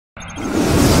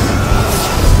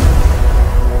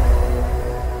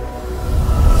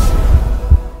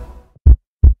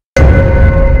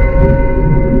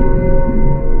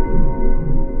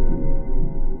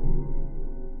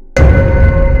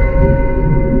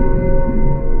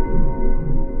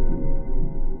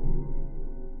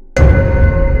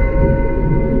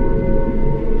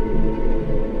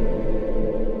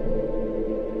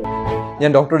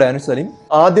ഞാൻ doctor Danish Saleem.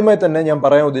 ആദ്യമായി തന്നെ ഞാൻ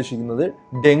പറയാൻ ഉദ്ദേശിക്കുന്നത്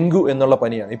ഡെങ്കു എന്നുള്ള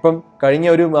പനിയാണ്. ഇപ്പം കഴിഞ്ഞ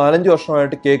ഒരു 4-5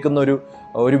 വർഷമായിട്ട് കേൾക്കുന്ന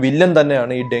ഒരു വില്ലൻ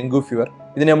തന്നെയാണ് ഈ ഡെങ്കു ഫീവർ.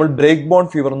 ഇതിനെ നമ്മൾ ബ്രേക്ക് ബോൺ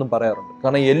ഫീവർ എന്നും പറയാറുണ്ട്.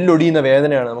 കാരണം എല്ലൊടിയുന്ന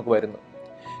വേദനയാണ് നമുക്ക് വരുന്നത്.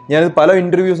 ഞാനിത് പല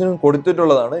ഇൻ്റർവ്യൂസിനും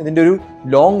കൊടുത്തിട്ടുള്ളതാണ്. ഇതിൻ്റെ ഒരു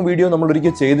ലോങ് വീഡിയോ നമ്മൾ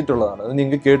ഒരിക്കൽ ചെയ്തിട്ടുള്ളതാണ്. അത്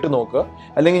നിങ്ങൾക്ക് കേട്ട് നോക്കുക.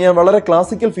 അല്ലെങ്കിൽ ഞാൻ വളരെ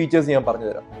ക്ലാസിക്കൽ ഫീച്ചേഴ്സ് ഞാൻ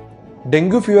പറഞ്ഞുതരാം.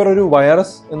 ഡെങ്കു ഫീവർ ഒരു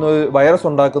വൈറസ്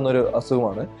ഉണ്ടാക്കുന്ന ഒരു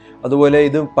അസുഖമാണ്. അതുപോലെ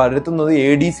ഇത് പരത്തുന്നത്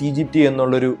ADS aegypti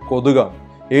എന്നുള്ളൊരു കൊതുകാണ്.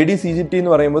 ADS aegypti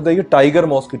എന്ന് പറയുമ്പോഴത്തേക്ക് ടൈഗർ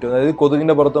മോസ്കിറ്റോ, അതായത്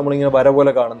കൊതുകിന്റെ പുറത്ത് നമ്മളിങ്ങനെ വര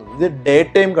പോലെ കാണുന്നത്. ഇത് ഡേ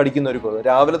ടൈം കടിക്കുന്ന ഒരു കൊതുക്,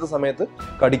 രാവിലത്തെ സമയത്ത്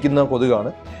കടിക്കുന്ന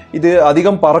കൊതുകാണ്. ഇത്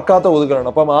അധികം പറക്കാത്ത കൊതുകാണ്.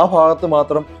 അപ്പം ആ ഭാഗത്ത്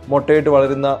മാത്രം മുട്ടയിട്ട്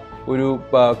വളരുന്ന ഒരു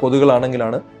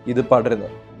കൊതുകുകളാണെങ്കിലാണ് ഇത്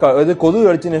പടരുന്നത്. ഇത് കൊതുക്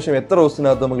കടിച്ചതിന് ശേഷം എത്ര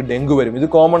ദിവസത്തിനകത്ത് നമുക്ക് ഡെങ്കു വരും? ഇത്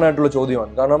കോമൺ ആയിട്ടുള്ള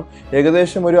ചോദ്യമാണ്. കാരണം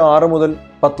ഏകദേശം ഒരു 6 മുതൽ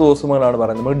 10 ദിവസങ്ങളാണ്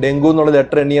പറയുന്നത്. നമുക്ക് ഡെങ്കു എന്നുള്ള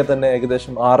ലെറ്റർ എണ്ണിയാൽ തന്നെ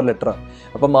ഏകദേശം 6 ലെറ്ററാണ്.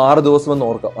 അപ്പം 6 ദിവസം എന്ന്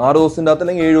ഓർക്കാം. 6 ദിവസത്തിൻ്റെ അകത്ത്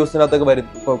അല്ലെങ്കിൽ 7 ദിവസത്തിനകത്തൊക്കെ വരും.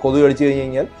 ഇപ്പോൾ കൊതുക് കടിച്ചു കഴിഞ്ഞ്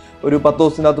കഴിഞ്ഞാൽ ഒരു 10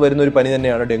 ദിവസത്തിനകത്ത് വരുന്ന ഒരു പനി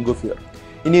തന്നെയാണ് ഡെങ്കു ഫീവർ.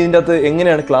 ഇനി ഇതിൻ്റെ അകത്ത്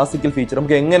എങ്ങനെയാണ് ക്ലാസിക്കൽ ഫീച്ചർ,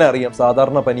 നമുക്ക് എങ്ങനെ അറിയാം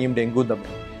സാധാരണ പനിയും ഡെങ്കുവും തമ്മിൽ?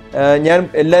 ഞാൻ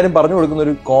എല്ലാവരും പറഞ്ഞു കൊടുക്കുന്ന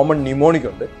ഒരു കോമൺ ന്യൂമോണിക്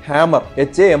ഉണ്ട്, HAMR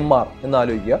എന്ന്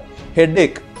ആലോചിക്കുക.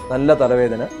 ഹെഡേക്ക്, നല്ല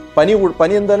തലവേദന, പനി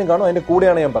എന്തായാലും കാണും. അതിൻ്റെ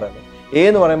കൂടെയാണ് ഞാൻ പറയുന്നത്.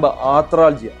 എന്ന് പറയുമ്പോൾ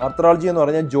ആർത്രാൾജിയ എന്ന്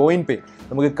പറഞ്ഞാൽ ജോയിൻറ്റ് പെയിൻ.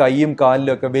 നമുക്ക് കൈയും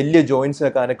കാലിലും ഒക്കെ വലിയ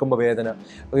ജോയിൻസിലൊക്കെ അനക്കുമ്പോൾ വേദന,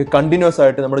 കണ്ടിന്യൂസ്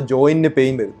ആയിട്ട് നമ്മുടെ ജോയിൻറ്റിന്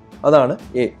പെയിൻ വരും. അതാണ്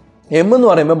M എന്ന്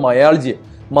പറയുമ്പോൾ മയാൾജിയ,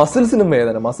 മസിൽസിനും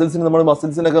വേദന.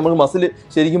 മസിൽസിനൊക്കെ നമുക്ക് മസിൽ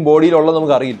ശരിക്കും ബോഡിയിലുള്ളത്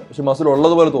നമുക്ക് അറിയില്ല, പക്ഷെ മസിൽ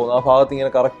ഉള്ളതുപോലെ തോന്നും. ആ ഭാഗത്ത്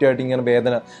ഇങ്ങനെ കറക്റ്റായിട്ട് ഇങ്ങനെ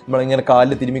വേദന, നമ്മളിങ്ങനെ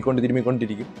കാലിൽ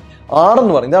തിരുമിക്കൊണ്ടിരിക്കും.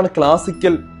 എന്ന് പറയും, ഇതാണ്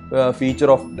ക്ലാസിക്കൽ ഫീച്ചർ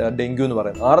ഓഫ് ഡെങ്കു എന്ന്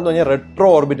പറയുന്നത്. എന്ന് പറഞ്ഞാൽ റെട്രോ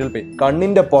ഓർബിറ്റൽ പെയിൻ,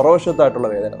 കണ്ണിന്റെ പുറവശത്തായിട്ടുള്ള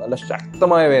വേദന, നല്ല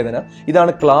ശക്തമായ വേദന.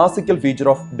 ഇതാണ് ക്ലാസിക്കൽ ഫീച്ചർ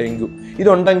ഓഫ് ഡെങ്കു.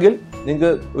 ഇതുണ്ടെങ്കിൽ നിങ്ങൾക്ക്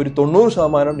ഒരു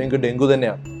 90% നിങ്ങൾക്ക് ഡെങ്കു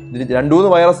തന്നെയാണ്. ഇത് 2-3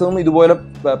 വൈറസും ഇതുപോലെ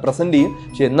പ്രസന്റ് ചെയ്യും.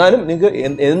 പക്ഷെ എന്നാലും നിങ്ങൾക്ക്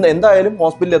എന്തായാലും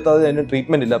ഹോസ്പിറ്റലിൽ എത്താതെ അതിന്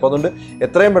ട്രീറ്റ്മെന്റ് ഇല്ല. അപ്പോൾ അതുകൊണ്ട്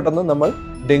എത്രയും പെട്ടെന്ന് നമ്മൾ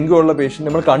ഡെങ്കു ഉള്ള പേഷ്യന്റ്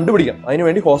നമ്മൾ കണ്ടുപിടിക്കണം.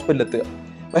 അതിനുവേണ്ടി ഹോസ്പിറ്റലിൽ എത്തുക.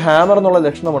 അപ്പോൾ HAMR എന്നുള്ള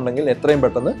ലക്ഷണം ഉണ്ടെങ്കിൽ എത്രയും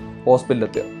പെട്ടെന്ന് ഹോസ്പിറ്റലിൽ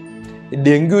എത്തുക.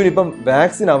 ഡെങ്കുവിന് ഇപ്പം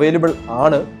വാക്സിൻ അവൈലബിൾ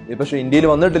ആണ്, പക്ഷേ ഇന്ത്യയിൽ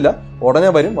വന്നിട്ടില്ല. ഉടനെ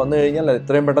വരും. വന്നു കഴിഞ്ഞാൽ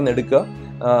എത്രയും പെട്ടെന്ന് എടുക്കുക.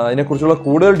 അതിനെക്കുറിച്ചുള്ള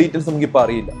കൂടുതൽ ഡീറ്റെയിൽസ് നമുക്കിപ്പോൾ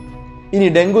അറിയില്ല. ഇനി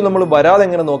ഡെങ്കു നമ്മൾ വരാതെ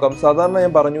എങ്ങനെ നോക്കാം? സാധാരണ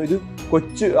ഞാൻ പറഞ്ഞു, ഇത്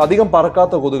അധികം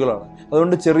പറക്കാത്ത കൊതുകുകളാണ്.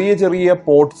 അതുകൊണ്ട് ചെറിയ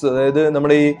പോട്ട്സ്, അതായത്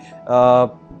നമ്മുടെ ഈ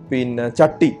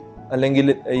ചട്ടി അല്ലെങ്കിൽ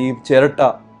ഈ ചിരട്ട,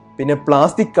 പിന്നെ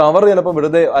പ്ലാസ്റ്റിക് കവർ ചിലപ്പോൾ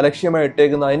വെറുതെ അലക്ഷ്യമായി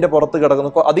ഇട്ടേക്കുന്ന, അതിൻ്റെ പുറത്ത് കിടക്കുന്ന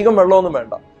അധികം വെള്ളമൊന്നും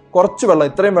വേണ്ട, കുറച്ച് വെള്ളം,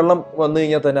 ഇത്രയും വെള്ളം വന്നു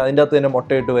കഴിഞ്ഞാൽ തന്നെ അതിൻ്റെ അകത്ത് തന്നെ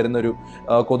മുട്ടയിട്ട് വരുന്നൊരു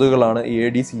കൊതുകുകളാണ് ഈ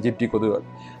ADS aegypti കൊതുകുകൾ.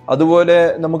 അതുപോലെ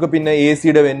നമുക്ക് പിന്നെ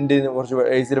AC-യുടെ വെന്റ്,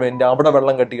 അവിടെ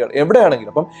വെള്ളം കെട്ടിക്കുക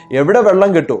എവിടെയാണെങ്കിലും. അപ്പം എവിടെ വെള്ളം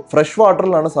കെട്ടുമോ, ഫ്രഷ്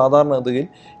വാട്ടറിലാണ് സാധാരണ ഗതിയിൽ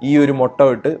ഈ ഒരു മുട്ട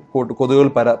ഇട്ട് കൊതുകുകൾ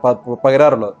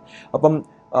പകരാറുള്ളത്. അപ്പം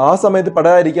ആ സമയത്ത്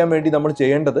പടാതിരിക്കാൻ വേണ്ടി നമ്മൾ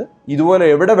ചെയ്യേണ്ടത്, ഇതുപോലെ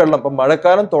എവിടെ വെള്ളം, ഇപ്പം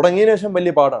മഴക്കാലം തുടങ്ങിയതിനു ശേഷം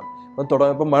വലിയ പാടാണ്.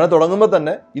 ഇപ്പം മഴ തുടങ്ങുമ്പോൾ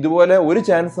തന്നെ ഇതുപോലെ ഒരു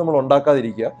ചാൻസ് നമ്മൾ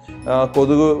ഉണ്ടാക്കാതിരിക്കുക.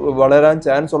 കൊതുക് വളരാൻ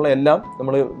ചാൻസ് ഉള്ള എല്ലാം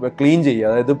നമ്മൾ ക്ലീൻ ചെയ്യുക.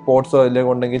 അതായത് പോട്ട്സോ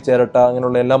അല്ലെങ്കിൽ ഉണ്ടെങ്കിൽ ചിരട്ട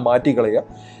അങ്ങനെയുള്ള എല്ലാം മാറ്റിക്കളയുക.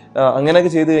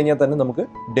 അങ്ങനെയൊക്കെ ചെയ്ത് കഴിഞ്ഞാൽ തന്നെ നമുക്ക്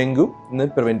ഡെങ്കു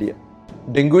പ്രിവെൻറ്റ് ചെയ്യാം.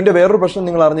 ഡെങ്കുവിൻ്റെ വേറൊരു പ്രശ്നം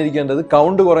നിങ്ങൾ അറിഞ്ഞിരിക്കേണ്ടത്,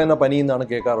 കൗണ്ട് കുറയുന്ന പനി എന്നാണ്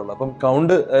കേൾക്കാറുള്ളത്. അപ്പം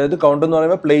കൗണ്ട് എന്ന്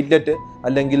പറയുമ്പോൾ പ്ലേറ്റ്ലെറ്റ്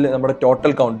അല്ലെങ്കിൽ നമ്മുടെ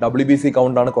ടോട്ടൽ കൗണ്ട്, WBC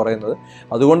കൗണ്ടാണ് കുറയുന്നത്.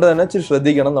 അതുകൊണ്ട് തന്നെ ഇച്ചിരി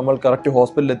ശ്രദ്ധിക്കണം. നമ്മൾ കറക്റ്റ്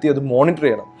ഹോസ്പിറ്റലിൽ എത്തി അത് മോണിറ്റർ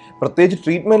ചെയ്യണം. പ്രത്യേകിച്ച്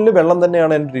ട്രീറ്റ്മെൻറ്റിൽ വെള്ളം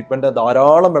തന്നെയാണ് എൻ്റെ ട്രീറ്റ്മെൻറ്റ്.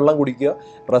 ധാരാളം വെള്ളം കുടിക്കുക,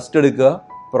 റെസ്റ്റ് എടുക്കുക,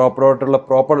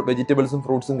 പ്രോപ്പർ വെജിറ്റബിൾസും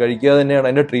ഫ്രൂട്ട്സും കഴിക്കുക തന്നെയാണ്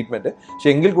എൻ്റെ ട്രീറ്റ്മെൻറ്റ്. പക്ഷെ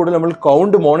എങ്കിൽ കൂടി നമ്മൾ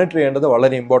കൗണ്ട് മോണിറ്റർ ചെയ്യേണ്ടത്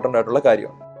വളരെ ഇമ്പോർട്ടൻ്റ് ആയിട്ടുള്ള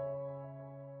കാര്യമാണ്.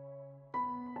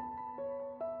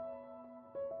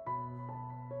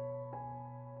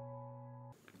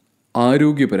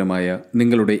 ആരോഗ്യപരമായ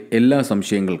നിങ്ങളുടെ എല്ലാ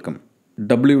സംശയങ്ങൾക്കും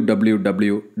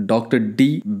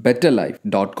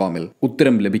www.drbetterlife.com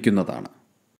ഉത്തരം ലഭിക്കുന്നതാണ്.